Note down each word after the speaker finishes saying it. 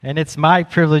And it's my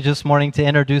privilege this morning to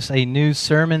introduce a new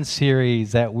sermon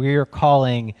series that we're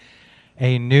calling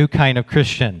A New Kind of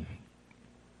Christian.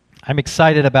 I'm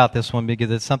excited about this one because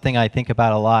it's something I think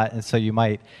about a lot, and so you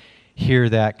might hear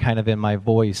that kind of in my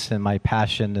voice and my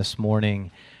passion this morning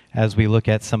as we look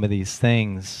at some of these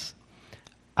things.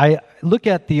 I look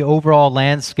at the overall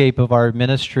landscape of our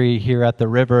ministry here at the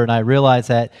River, and I realize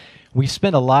that we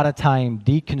spend a lot of time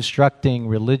deconstructing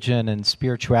religion and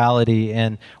spirituality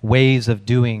and ways of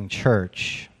doing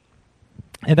church.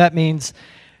 And that means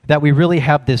that we really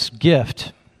have this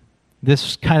gift,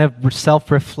 this kind of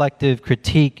self-reflective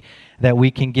critique that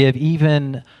we can give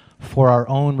even for our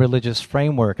own religious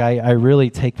framework. I really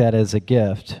take that as a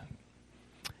gift.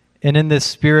 And in this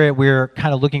spirit, we're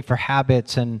kind of looking for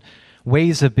habits and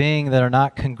ways of being that are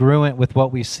not congruent with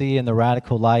what we see in the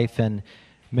radical life and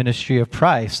ministry of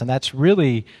Christ. And that's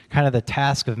really kind of the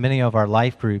task of many of our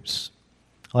life groups,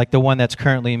 like the one that's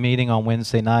currently meeting on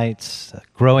Wednesday nights,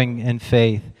 growing in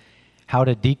faith, how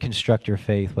to deconstruct your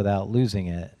faith without losing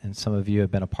it. And some of you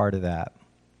have been a part of that.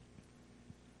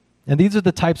 And these are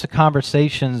the types of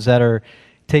conversations that are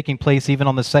taking place even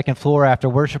on the second floor after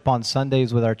worship on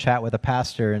Sundays with our chat with a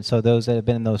pastor. And so those that have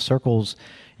been in those circles,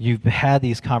 you've had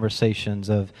these conversations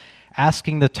of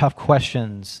asking the tough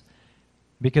questions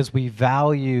because we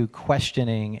value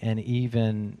questioning and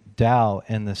even doubt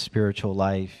in the spiritual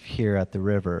life here at the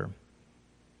River.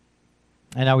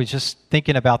 And I was just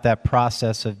thinking about that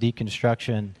process of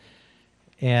deconstruction.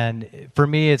 And for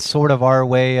me, it's sort of our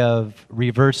way of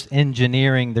reverse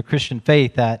engineering the Christian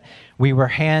faith that we were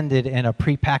handed in a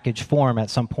prepackaged form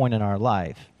at some point in our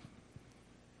life,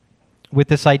 with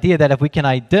this idea that if we can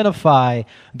identify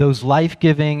those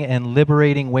life-giving and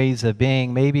liberating ways of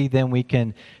being, maybe then we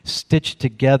can stitch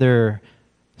together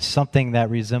something that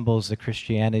resembles the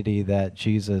Christianity that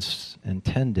Jesus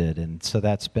intended. And so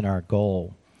that's been our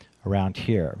goal around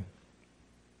here.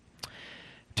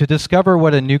 To discover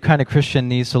what a new kind of Christian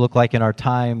needs to look like in our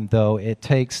time, though, it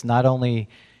takes not only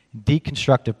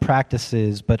deconstructive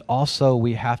practices, but also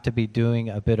we have to be doing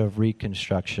a bit of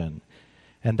reconstruction.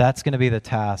 And that's going to be the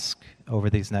task over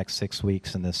these next 6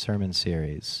 weeks in this sermon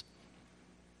series.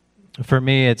 For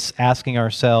me, it's asking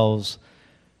ourselves,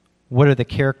 what are the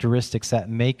characteristics that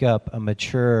make up a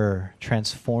mature,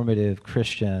 transformative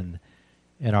Christian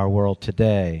in our world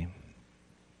today?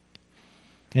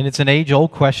 And it's an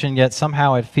age-old question, yet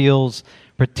somehow it feels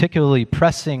particularly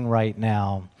pressing right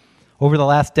now. Over the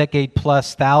last decade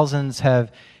plus, thousands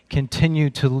have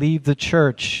continued to leave the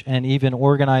church and even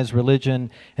organized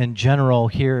religion in general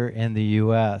here in the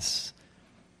U.S.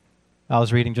 I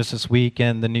was reading just this week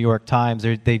in the New York Times,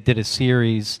 they did a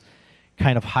series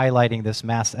kind of highlighting this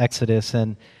mass exodus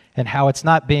and how it's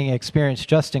not being experienced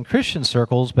just in Christian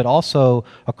circles, but also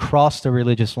across the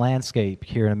religious landscape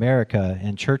here in America,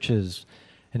 in churches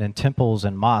and in temples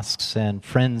and mosques and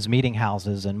friends' meeting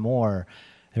houses and more.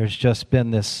 There's just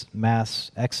been this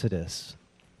mass exodus.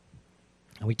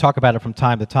 And we talk about it from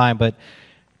time to time, but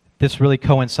this really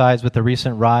coincides with the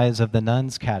recent rise of the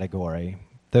nuns category,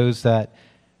 those that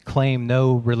claim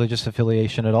no religious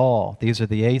affiliation at all. These are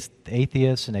the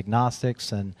atheists and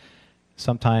agnostics and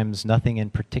sometimes nothing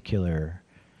in particular.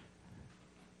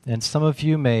 And some of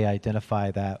you may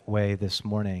identify that way this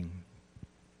morning.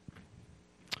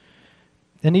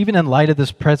 And even in light of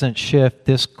this present shift,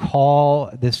 this call,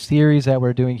 this series that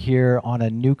we're doing here on a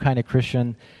new kind of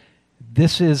Christian,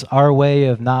 this is our way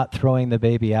of not throwing the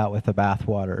baby out with the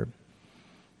bathwater.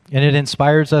 And it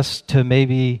inspires us to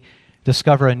maybe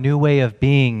discover a new way of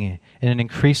being in an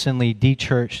increasingly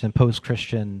de-churched and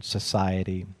post-Christian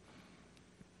society.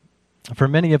 For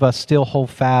many of us still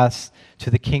hold fast to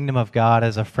the kingdom of God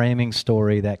as a framing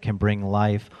story that can bring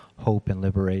life, hope, and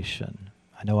liberation.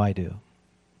 I know I do.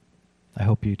 I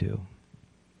hope you do.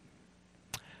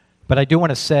 But I do want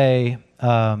to say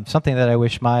something that I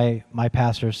wish my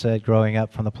pastor said growing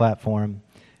up from the platform.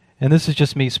 And this is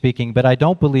just me speaking, but I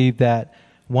don't believe that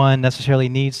one necessarily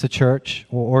needs the church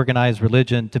or organized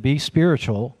religion to be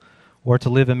spiritual or to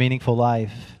live a meaningful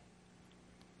life.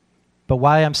 But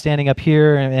why I'm standing up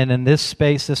here and in this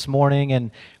space this morning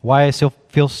and why I still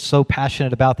feel so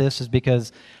passionate about this is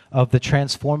because of the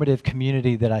transformative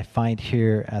community that I find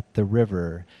here at the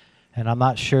River. And I'm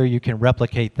not sure you can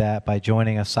replicate that by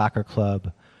joining a soccer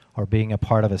club or being a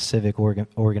part of a civic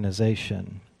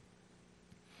organization.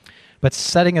 But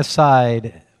setting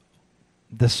aside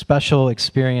the special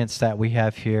experience that we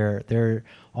have here, there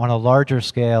on a larger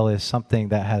scale is something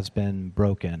that has been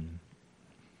broken.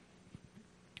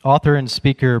 Author and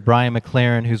speaker Brian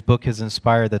McLaren, whose book has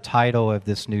inspired the title of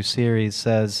this new series,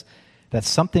 says that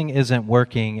something isn't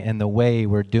working in the way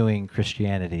we're doing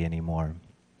Christianity anymore.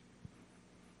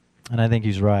 And I think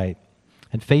he's right.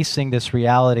 And facing this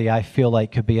reality, I feel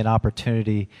like could be an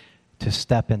opportunity to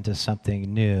step into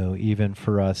something new, even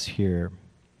for us here.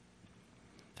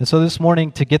 And so this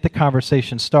morning, to get the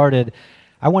conversation started,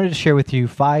 I wanted to share with you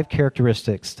 5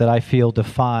 characteristics that I feel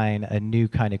define a new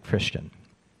kind of Christian.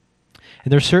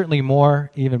 And there's certainly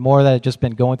more, even more that have just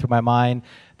been going through my mind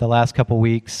the last couple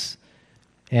weeks,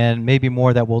 and maybe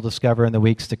more that we'll discover in the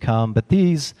weeks to come. But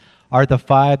these are the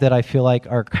 5 that I feel like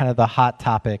are kind of the hot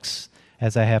topics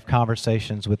as I have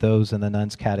conversations with those in the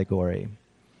nuns category.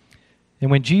 And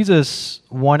when Jesus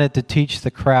wanted to teach the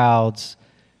crowds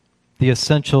the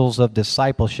essentials of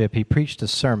discipleship, he preached a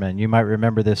sermon. You might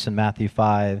remember this in Matthew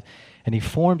 5. And he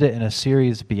formed it in a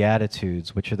series of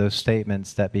Beatitudes, which are those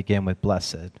statements that begin with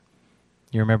blessed.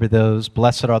 You remember those?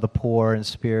 Blessed are the poor in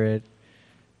spirit,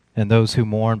 and those who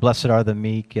mourn. Blessed are the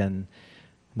meek and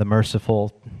the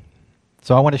merciful.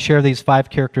 So I want to share these 5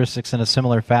 characteristics in a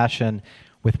similar fashion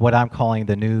with what I'm calling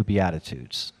the new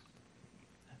Beatitudes.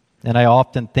 And I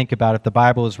often think about if the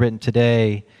Bible is written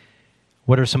today,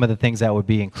 what are some of the things that would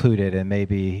be included? And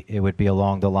maybe it would be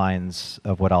along the lines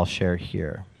of what I'll share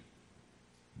here.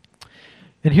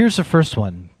 And here's the first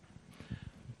one.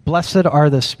 Blessed are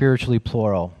the spiritually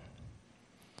plural.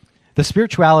 The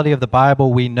spirituality of the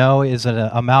Bible, we know, is an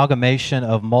amalgamation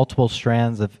of multiple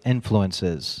strands of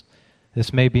influences.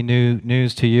 This may be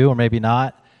news to you or maybe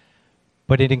not,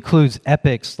 but it includes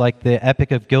epics like the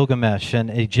Epic of Gilgamesh and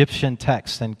Egyptian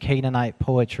texts and Canaanite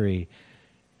poetry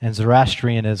and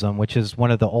Zoroastrianism, which is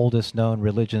one of the oldest known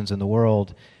religions in the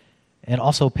world, and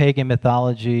also pagan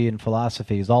mythology and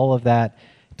philosophies. All of that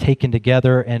taken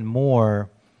together and more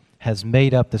has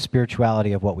made up the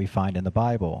spirituality of what we find in the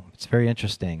Bible. It's very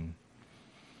interesting.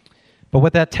 But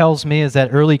what that tells me is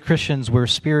that early Christians were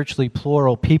spiritually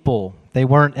plural people. They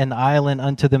weren't an island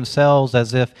unto themselves,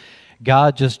 as if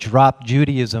God just dropped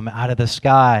Judaism out of the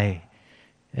sky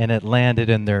and it landed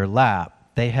in their lap.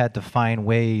 They had to find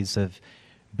ways of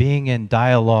being in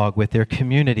dialogue with their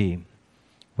community,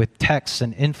 with texts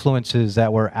and influences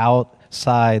that were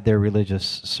outside their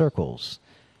religious circles.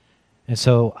 And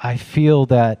so I feel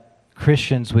that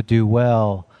Christians would do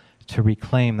well to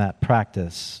reclaim that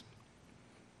practice.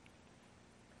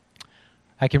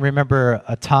 I can remember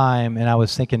a time, and I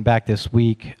was thinking back this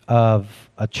week, of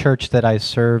a church that I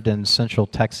served in Central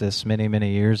Texas many,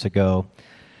 many years ago.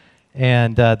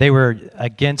 And they were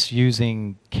against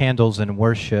using candles in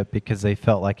worship because they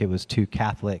felt like it was too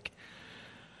Catholic.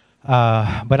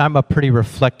 But I'm a pretty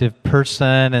reflective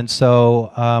person, and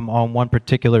so on one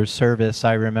particular service,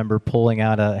 I remember pulling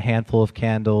out a handful of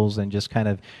candles and just kind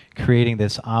of creating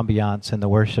this ambiance in the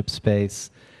worship space.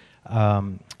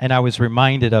 And I was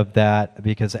reminded of that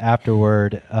because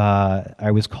afterward, I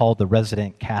was called the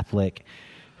resident Catholic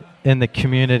in the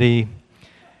community,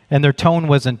 and their tone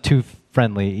wasn't too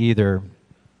friendly either.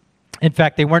 In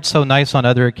fact, they weren't so nice on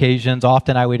other occasions.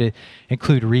 Often I would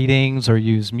include readings or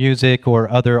use music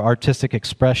or other artistic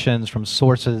expressions from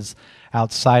sources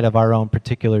outside of our own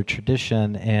particular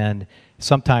tradition, and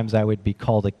sometimes I would be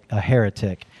called a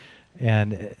heretic.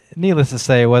 And needless to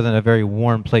say, it wasn't a very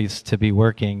warm place to be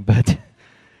working, but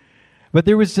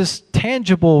there was this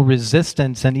tangible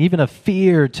resistance and even a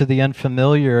fear to the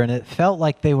unfamiliar, and it felt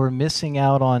like they were missing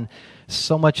out on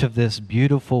so much of this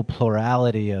beautiful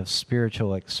plurality of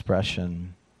spiritual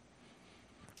expression.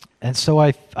 And so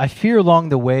I fear along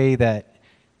the way that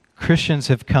Christians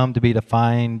have come to be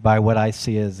defined by what I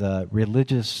see as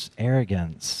religious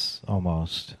arrogance,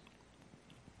 almost.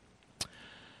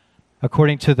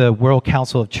 According to the World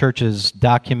Council of Churches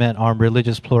document on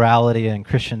religious plurality and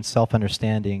Christian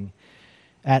self-understanding,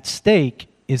 at stake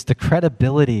is the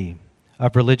credibility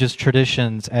of religious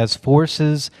traditions as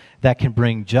forces that can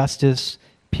bring justice,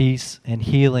 peace, and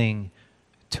healing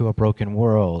to a broken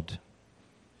world.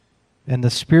 And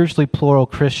the spiritually plural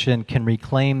Christian can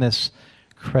reclaim this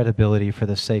credibility for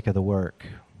the sake of the work.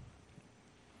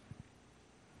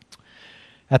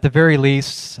 At the very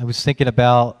least, I was thinking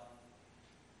about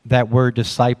that word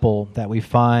disciple that we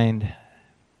find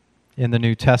in the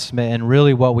New Testament, and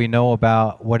really what we know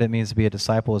about what it means to be a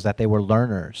disciple is that they were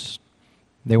learners.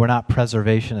 They were not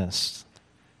preservationists.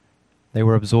 They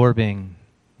were absorbing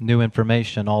new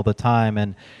information all the time,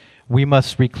 and we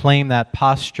must reclaim that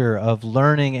posture of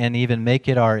learning and even make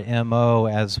it our MO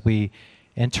as we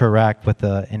interact with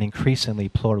an increasingly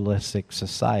pluralistic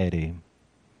society.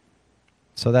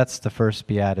 So that's the first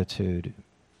beatitude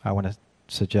I want to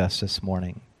suggest this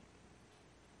morning.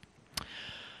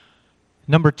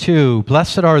 Number 2,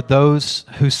 blessed are those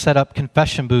who set up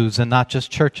confession booths and not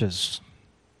just churches.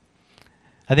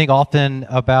 I think often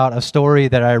about a story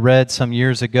that I read some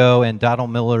years ago in Donald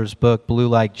Miller's book, Blue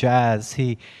Like Jazz.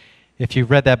 He If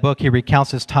you've read that book, he recounts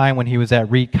his time when he was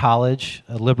at Reed College,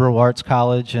 a liberal arts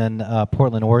college in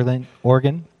Portland,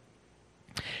 Oregon.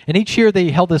 And each year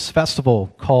they held this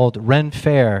festival called Ren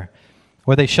Fair,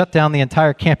 where they shut down the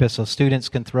entire campus so students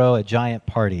can throw a giant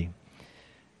party.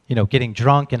 You know, getting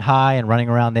drunk and high and running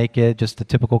around naked, just the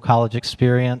typical college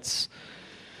experience,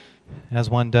 as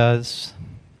one does.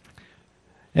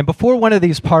 And before one of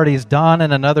these parties, Don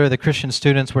and another of the Christian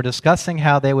students were discussing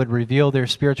how they would reveal their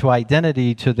spiritual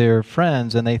identity to their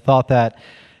friends, and they thought that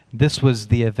this was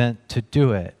the event to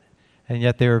do it. And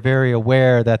yet they were very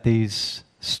aware that these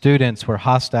students were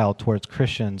hostile towards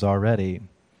Christians already.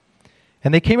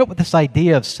 And they came up with this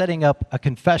idea of setting up a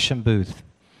confession booth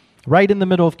right in the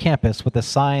middle of campus with a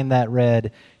sign that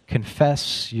read,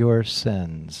 "Confess your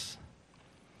sins."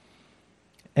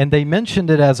 And they mentioned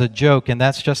it as a joke, and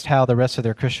that's just how the rest of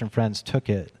their Christian friends took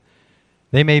it.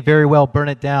 They may very well burn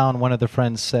it down, one of the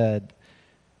friends said.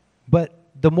 But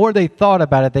the more they thought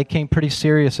about it, they came pretty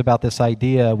serious about this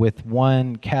idea with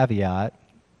one caveat.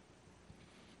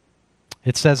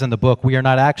 It says in the book, we are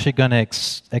not actually going to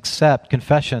accept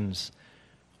confessions.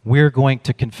 We're going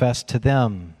to confess to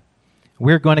them.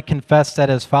 We're going to confess that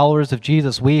as followers of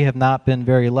Jesus, we have not been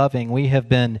very loving. We have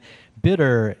been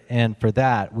bitter, and for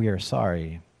that, we are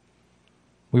sorry.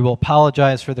 We will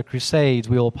apologize for the crusades.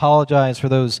 We will apologize for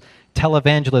those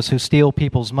televangelists who steal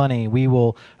people's money. We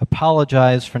will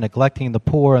apologize for neglecting the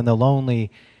poor and the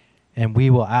lonely, and we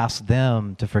will ask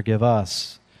them to forgive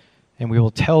us. And we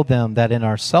will tell them that in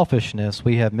our selfishness,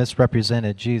 we have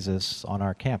misrepresented Jesus on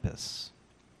our campus.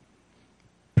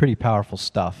 Pretty powerful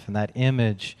stuff, and that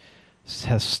image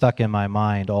has stuck in my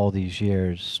mind all these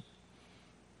years.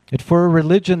 And for a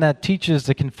religion that teaches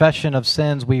the confession of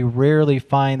sins, we rarely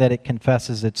find that it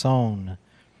confesses its own.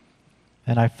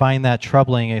 And I find that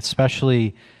troubling,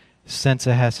 especially since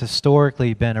it has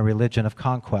historically been a religion of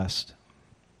conquest.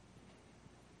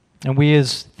 And we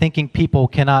as thinking people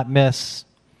cannot miss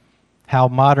how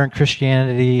modern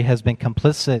Christianity has been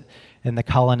complicit in the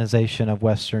colonization of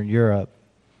Western Europe.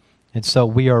 And so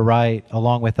we are right,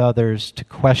 along with others, to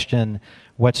question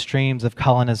what streams of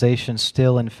colonization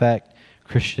still infect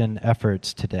Christian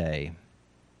efforts today.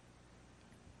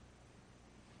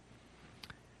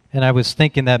 And I was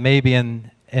thinking that maybe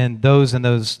in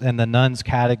the nuns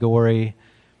category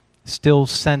still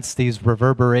sense these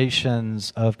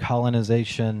reverberations of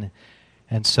colonization,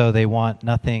 and so they want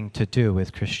nothing to do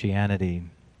with Christianity.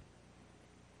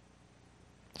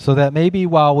 So that maybe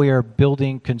while we are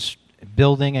building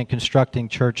and constructing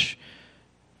church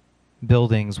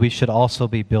buildings, we should also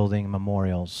be building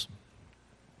memorials.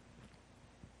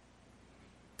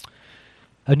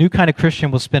 A new kind of Christian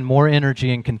will spend more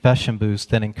energy in confession booths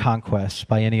than in conquest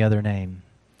by any other name.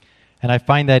 And I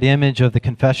find that image of the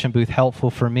confession booth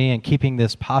helpful for me in keeping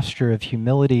this posture of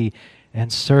humility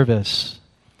and service.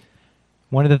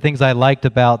 One of the things I liked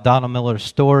about Donald Miller's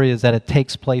story is that it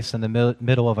takes place in the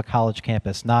middle of a college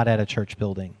campus, not at a church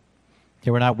building.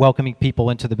 We're not welcoming people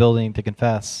into the building to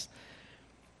confess.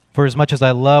 For as much as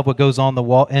I love what goes on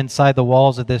inside the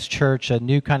walls of this church, a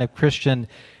new kind of Christian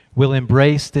will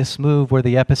embrace this move where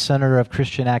the epicenter of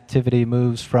Christian activity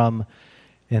moves from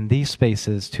in these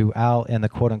spaces to out in the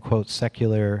quote-unquote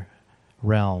secular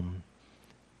realm.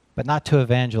 But not to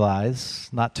evangelize,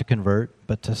 not to convert,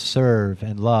 but to serve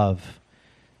and love.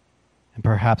 And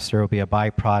perhaps there will be a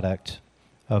byproduct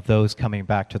of those coming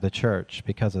back to the church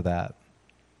because of that.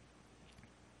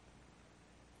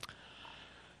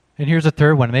 And here's a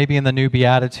third one. Maybe in the new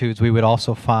Beatitudes we would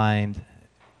also find,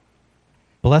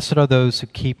 blessed are those who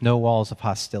keep no walls of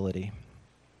hostility.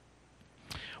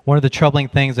 One of the troubling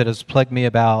things that has plagued me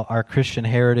about our Christian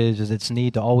heritage is its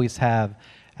need to always have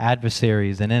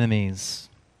adversaries and enemies.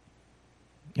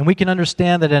 And we can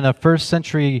understand that in a first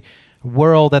century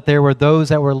world that there were those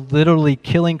that were literally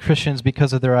killing Christians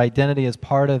because of their identity as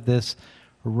part of this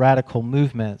radical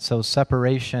movement. So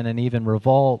separation and even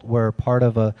revolt were part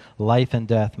of a life and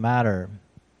death matter.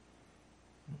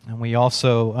 And we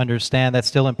also understand that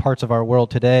still in parts of our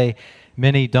world today,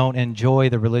 many don't enjoy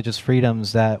the religious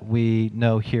freedoms that we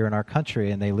know here in our country,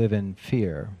 and they live in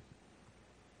fear.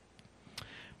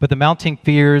 But the mounting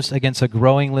fears against a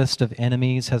growing list of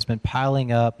enemies has been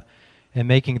piling up and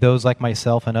making those like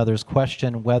myself and others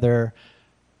question whether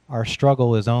our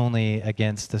struggle is only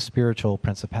against the spiritual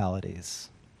principalities.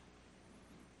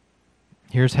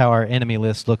 Here's how our enemy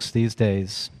list looks these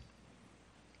days: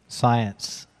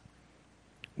 science,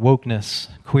 wokeness,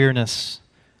 queerness,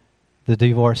 the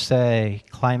divorcee,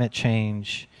 climate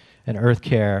change, and earth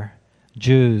care,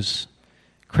 Jews,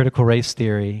 critical race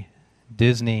theory,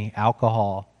 Disney,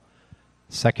 alcohol,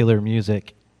 secular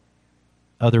music,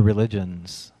 other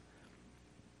religions.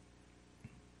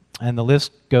 And the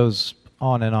list goes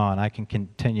on and on. I can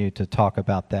continue to talk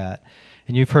about that.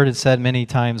 And you've heard it said many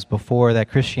times before that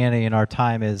Christianity in our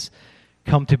time is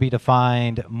come to be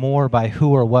defined more by who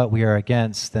or what we are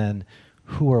against than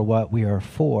who or what we are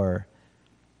for.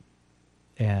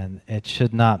 And it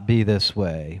should not be this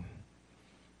way.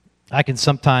 I can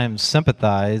sometimes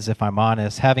sympathize, if I'm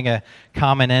honest. Having a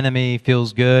common enemy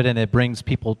feels good and it brings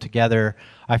people together.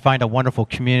 I find a wonderful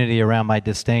community around my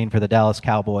disdain for the Dallas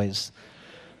Cowboys.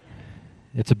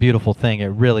 It's a beautiful thing. It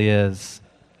really is.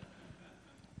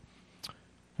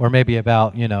 Or maybe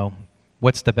about,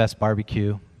 what's the best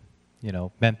barbecue?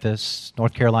 Memphis,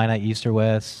 North Carolina, East or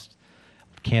West,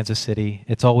 Kansas City.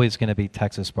 It's always going to be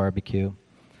Texas barbecue.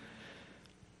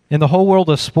 And the whole world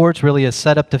of sports really is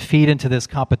set up to feed into this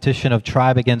competition of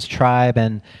tribe against tribe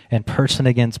and person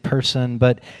against person.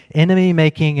 But enemy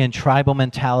making and tribal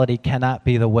mentality cannot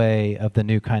be the way of the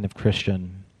new kind of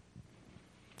Christian.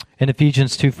 In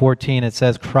Ephesians 2:14, it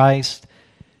says, Christ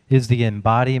is the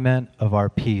embodiment of our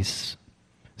peace,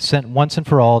 sent once and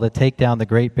for all to take down the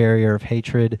great barrier of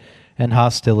hatred and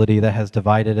hostility that has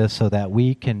divided us so that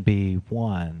we can be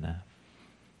one.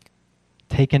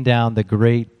 Taken down the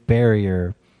great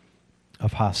barrier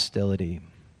of hostility.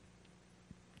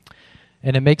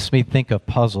 And it makes me think of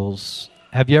puzzles.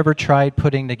 Have you ever tried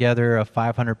putting together a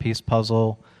 500-piece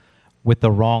puzzle with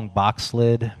the wrong box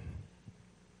lid?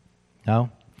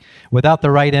 No? Without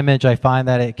the right image, I find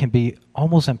that it can be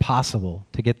almost impossible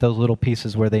to get those little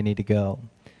pieces where they need to go.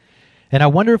 And I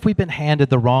wonder if we've been handed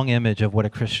the wrong image of what a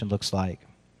Christian looks like.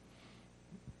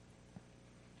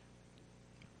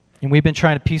 And we've been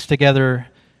trying to piece together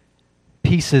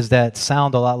pieces that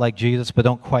sound a lot like Jesus but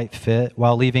don't quite fit,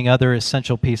 while leaving other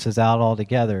essential pieces out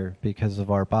altogether because of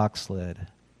our box lid.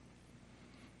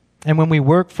 And when we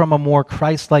work from a more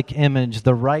Christ-like image,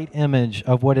 the right image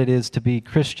of what it is to be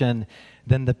Christian,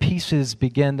 then the pieces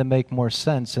begin to make more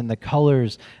sense, and the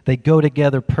colors, they go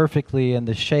together perfectly, and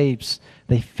the shapes,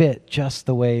 they fit just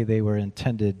the way they were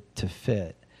intended to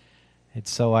fit. And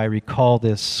so I recall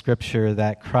this scripture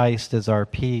that Christ is our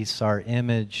peace, our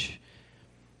image,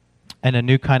 and a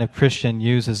new kind of Christian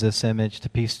uses this image to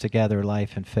piece together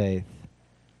life and faith.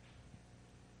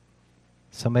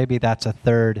 So maybe that's a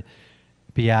third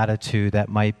beatitude that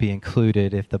might be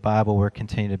included if the Bible were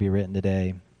continue to be written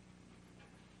today.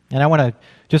 And I want to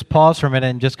just pause for a minute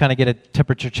and just kind of get a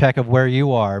temperature check of where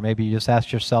you are. Maybe you just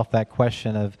ask yourself that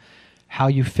question of how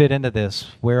you fit into this.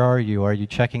 Where are you? Are you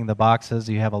checking the boxes?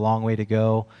 Do you have a long way to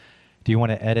go? Do you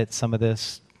want to edit some of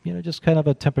this? Just kind of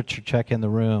a temperature check in the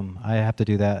room. I have to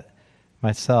do that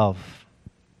myself.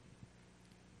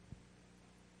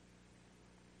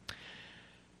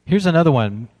 Here's another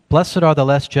one. Blessed are the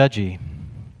less judgy.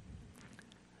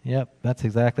 Yep, that's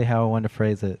exactly how I wanted to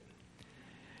phrase it.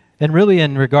 And really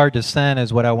in regard to sin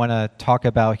is what I want to talk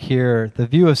about here. The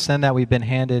view of sin that we've been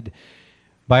handed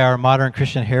by our modern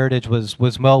Christian heritage was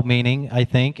well-meaning, I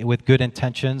think, with good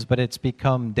intentions, but it's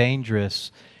become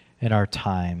dangerous in our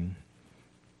time.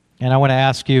 And I want to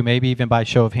ask you, maybe even by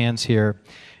show of hands here,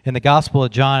 in the Gospel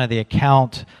of John, the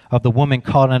account of the woman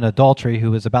caught in adultery who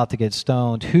was about to get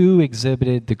stoned, who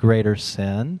exhibited the greater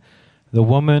sin? The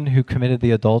woman who committed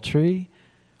the adultery,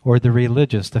 or the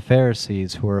religious, the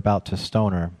Pharisees, who were about to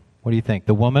stone her? What do you think?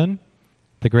 The woman,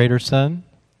 the greater sin?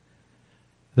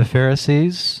 The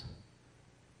Pharisees?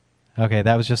 Okay,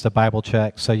 that was just a Bible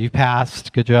check, so you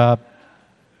passed. Good job.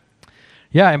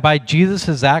 Yeah, and by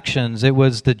Jesus' actions, it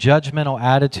was the judgmental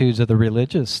attitudes of the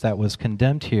religious that was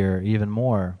condemned here even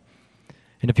more.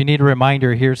 And if you need a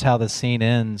reminder, here's how the scene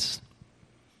ends.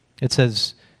 It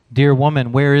says, "Dear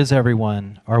woman, where is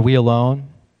everyone? Are we alone?"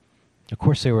 Of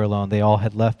course they were alone. They all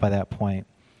had left by that point.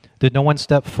 "Did no one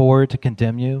step forward to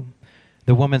condemn you?"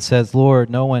 The woman says, "Lord,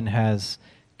 no one has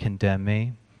condemned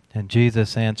me." And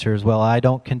Jesus answers, "Well, I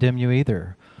don't condemn you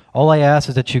either. All I ask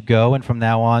is that you go and from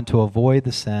now on to avoid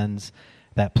the sins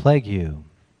that plague you."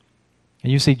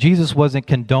 And you see, Jesus wasn't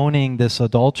condoning this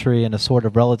adultery in a sort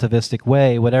of relativistic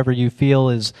way. Whatever you feel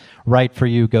is right for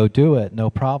you, go do it, no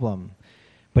problem.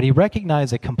 But he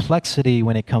recognized a complexity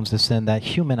when it comes to sin that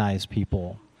humanized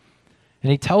people.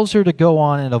 And he tells her to go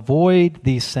on and avoid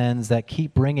these sins that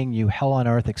keep bringing you hell on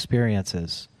earth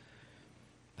experiences,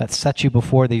 that set you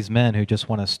before these men who just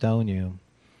want to stone you.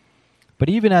 But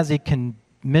even as he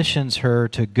commissions her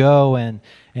to go and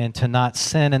to not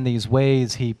sin in these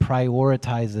ways, he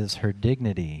prioritizes her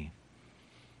dignity.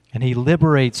 And he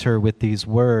liberates her with these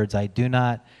words, "I do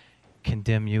not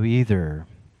condemn you either."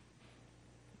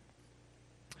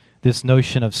 This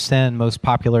notion of sin, most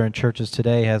popular in churches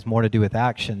today, has more to do with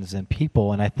actions than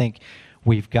people, and I think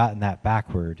we've gotten that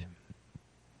backward.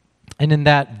 And in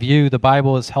that view, the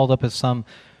Bible is held up as some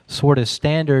sort of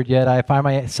standard, yet I find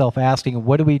myself asking,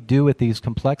 what do we do with these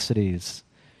complexities?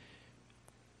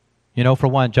 You know, for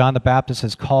one, John the Baptist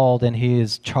is called and he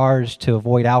is charged to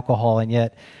avoid alcohol, and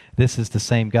yet this is the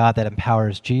same God that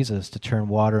empowers Jesus to turn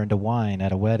water into wine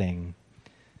at a wedding.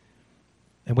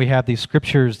 And we have these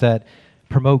scriptures that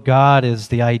promote God as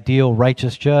the ideal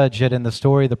righteous judge, yet in the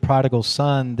story of the prodigal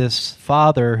son, this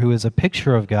father, who is a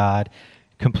picture of God,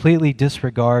 completely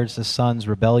disregards the son's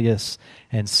rebellious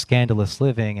and scandalous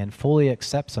living and fully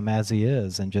accepts him as he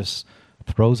is and just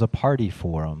throws a party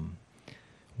for him.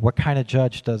 What kind of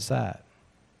judge does that?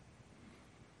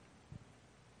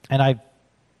 And I've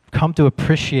come to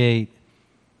appreciate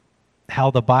how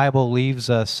the Bible leaves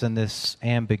us in this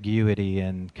ambiguity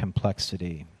and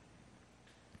complexity.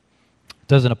 It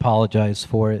doesn't apologize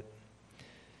for it.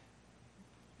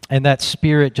 And that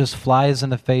spirit just flies in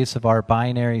the face of our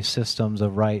binary systems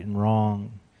of right and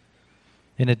wrong.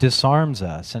 And it disarms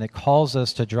us, and it calls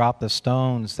us to drop the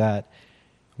stones that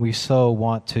we so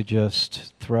want to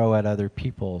just throw at other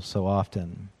people so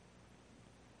often.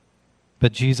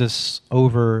 But Jesus,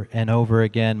 over and over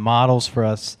again, models for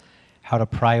us how to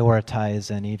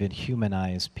prioritize and even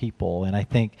humanize people. And I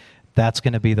think that's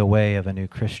going to be the way of a new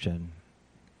Christian.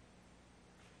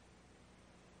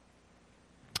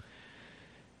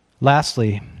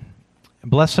 Lastly,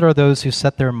 blessed are those who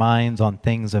set their minds on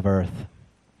things of earth.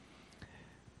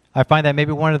 I find that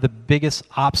maybe one of the biggest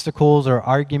obstacles or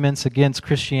arguments against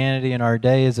Christianity in our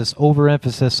day is this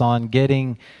overemphasis on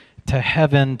getting to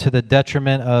heaven to the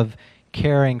detriment of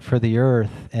caring for the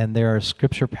earth. And there are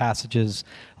scripture passages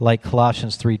like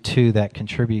Colossians 3:2 that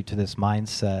contribute to this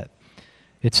mindset.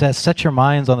 It says, set your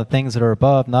minds on the things that are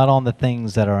above, not on the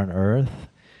things that are on earth.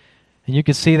 And you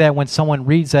can see that when someone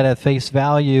reads that at face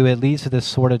value, it leads to this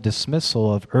sort of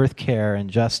dismissal of earth care and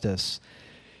justice.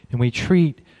 And we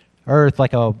treat earth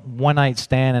like a one-night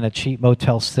stand in a cheap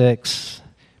Motel 6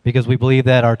 because we believe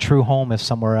that our true home is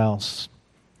somewhere else.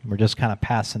 We're just kind of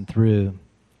passing through.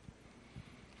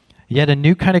 Yet a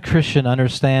new kind of Christian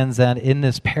understands that in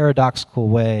this paradoxical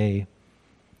way,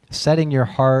 setting your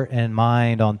heart and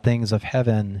mind on things of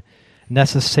heaven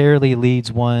necessarily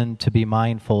leads one to be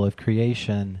mindful of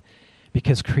creation,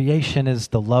 because creation is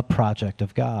the love project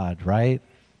of God, right?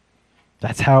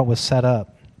 That's how it was set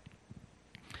up.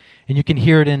 And you can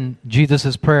hear it in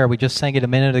Jesus' prayer. We just sang it a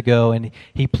minute ago, and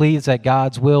he pleads that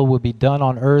God's will would be done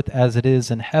on earth as it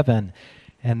is in heaven.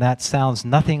 And that sounds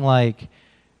nothing like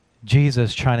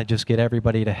Jesus trying to just get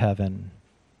everybody to heaven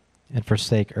and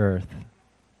forsake earth.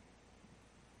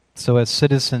 So as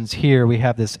citizens here, we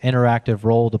have this interactive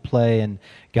role to play in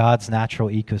God's natural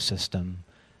ecosystem,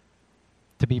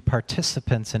 to be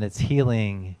participants in its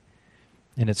healing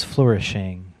and its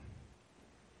flourishing.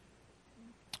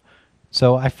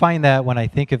 So I find that when I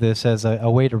think of this as a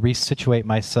way to resituate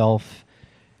myself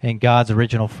in God's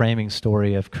original framing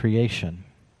story of creation.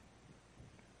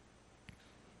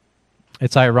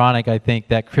 It's ironic, I think,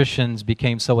 that Christians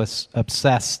became so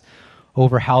obsessed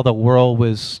over how the world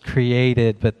was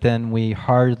created, but then we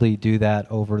hardly do that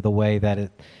over the way that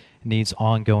it needs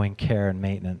ongoing care and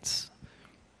maintenance.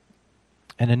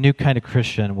 And a new kind of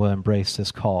Christian will embrace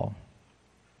this call.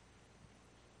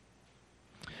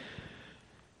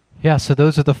 Yeah, so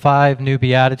those are the 5 new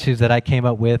Beatitudes that I came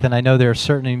up with, and I know there are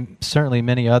certainly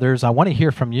many others. I want to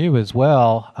hear from you as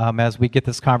well as we get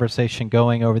this conversation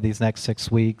going over these next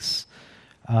 6 weeks.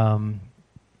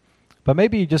 But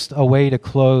maybe just a way to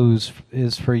close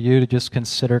is for you to just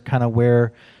consider kind of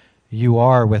where you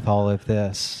are with all of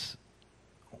this.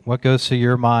 What goes through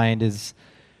your mind is,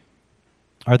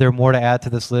 are there more to add to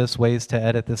this list, ways to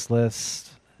edit this list?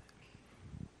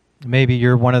 Maybe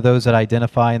you're one of those that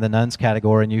identify in the nuns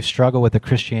category and you struggle with the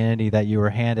Christianity that you were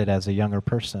handed as a younger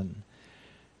person.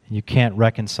 You can't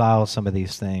reconcile some of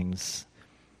these things.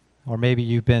 Or maybe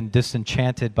you've been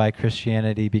disenchanted by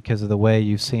Christianity because of the way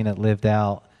you've seen it lived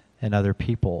out in other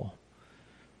people.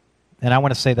 And I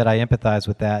want to say that I empathize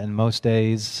with that. And most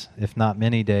days, if not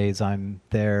many days, I'm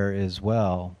there as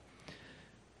well.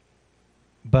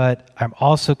 But I'm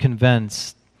also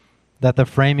convinced that the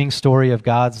framing story of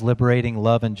God's liberating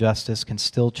love and justice can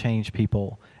still change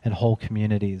people and whole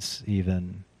communities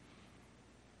even.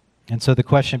 And so the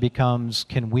question becomes,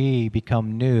 can we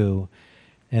become new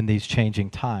in these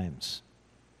changing times?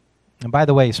 And by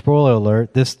the way, spoiler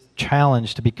alert, this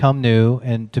challenge to become new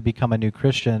and to become a new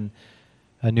Christian,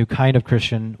 a new kind of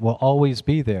Christian, will always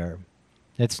be there.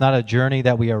 It's not a journey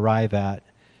that we arrive at,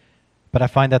 but I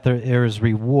find that there is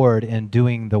reward in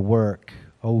doing the work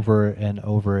over and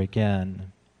over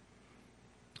again.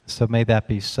 So may that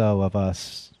be so of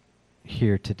us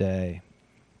here today.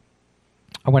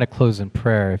 I want to close in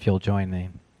prayer if you'll join me.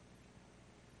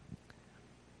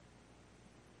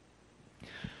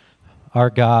 Our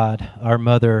God, our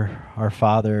Mother, our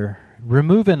Father,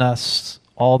 remove in us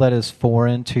all that is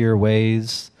foreign to your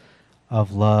ways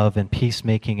of love and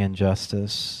peacemaking and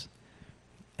justice,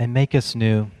 and make us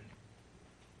new.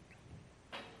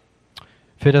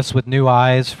 Fit us with new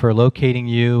eyes for locating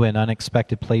you in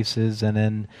unexpected places and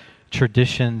in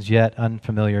traditions yet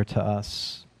unfamiliar to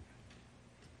us.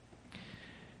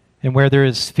 And where there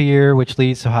is fear, which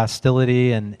leads to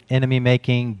hostility and enemy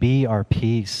making, be our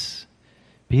peace.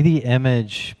 Be the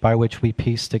image by which we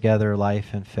piece together life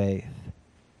and faith.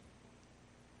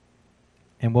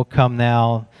 And we'll come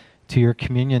now to your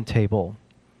communion table.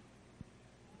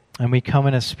 And we come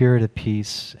in a spirit of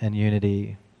peace and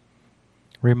unity.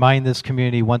 Remind this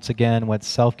community once again what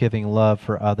self-giving love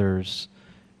for others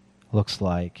looks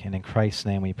like. And in Christ's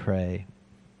name we pray.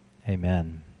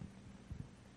 Amen.